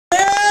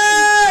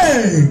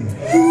sing.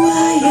 Who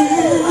I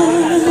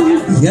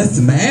am. Yes,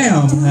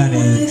 ma'am, honey.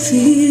 I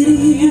fit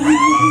in.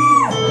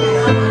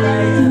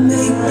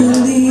 Make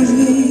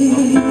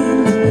believing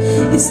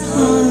is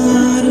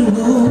hard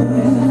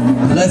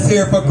alone. Let's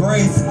hear for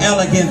grace,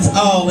 elegance,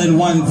 all in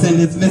one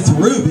sentence. Miss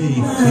Ruby,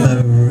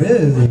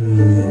 Larue.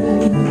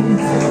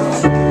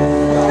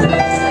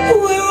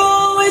 We're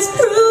always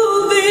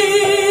proving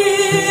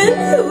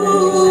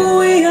who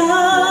we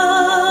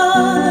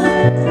are.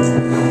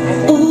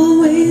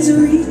 Always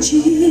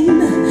reaching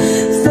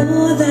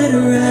for that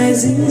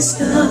rising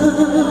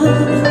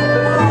star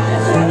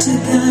to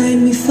guide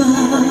me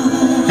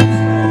far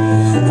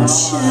and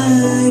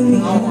shine me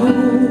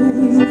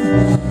home.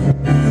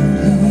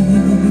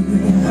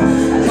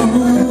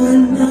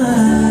 On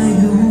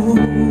my own.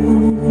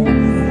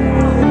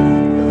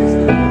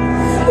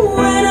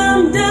 When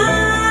I'm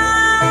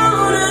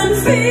down and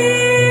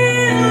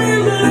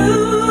feeling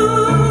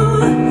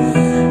blue,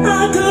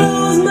 I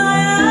close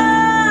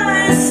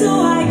my eyes so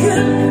I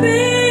can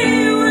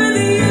be with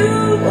you.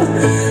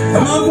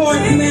 Come on,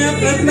 boys and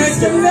men, let's make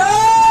some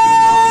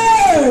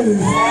noise!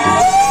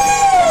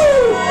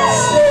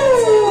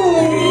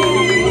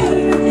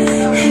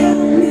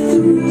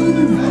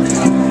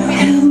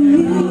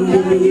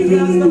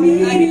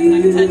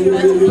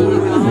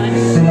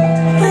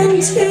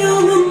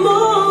 Until the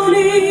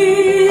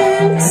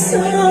morning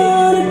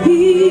sun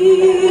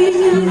appears,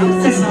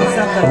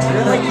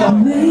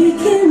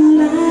 making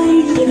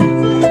light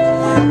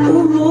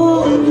of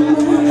all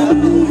my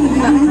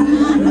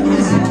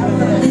fears.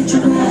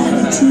 That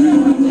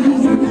gratitude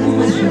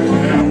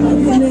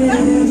I've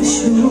never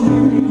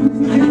shown.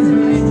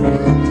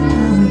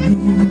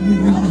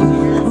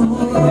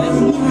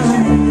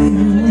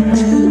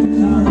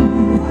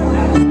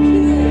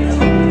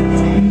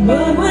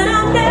 But when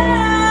I'm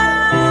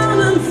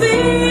down and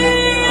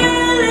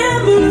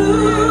feeling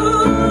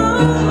blue,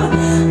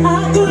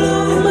 I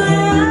close my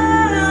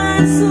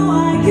eyes so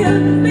I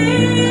can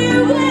be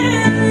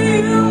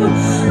with you.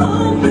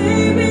 Oh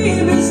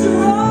baby, be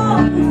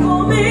strong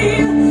for me.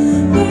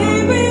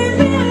 Baby,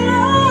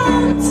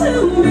 belong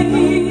to me.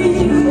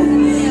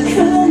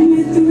 Cut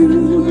me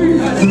through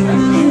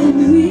and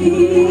we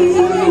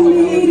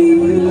need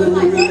you.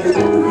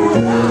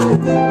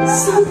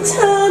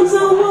 Sometimes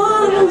I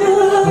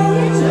wonder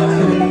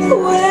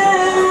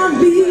where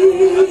I've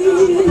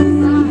been,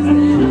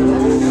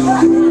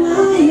 who I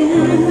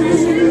am,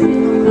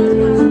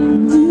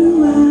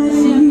 do I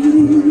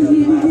feel?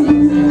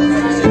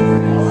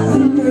 I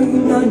may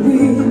not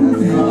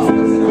win,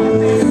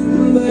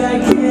 but I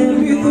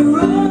can't be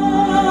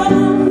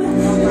wrong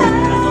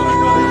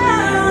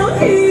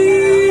out here.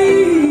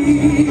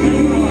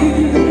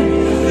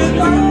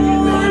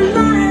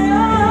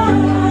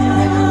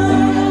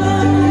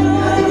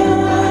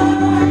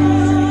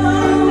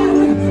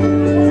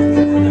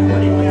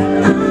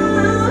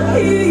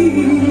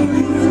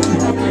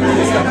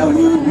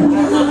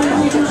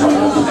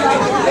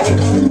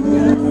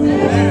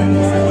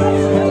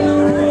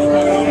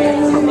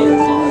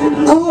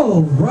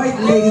 All right,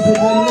 ladies and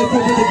gentlemen, let's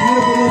give it a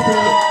beautiful Mr.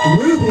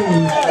 Ruby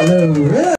Larue.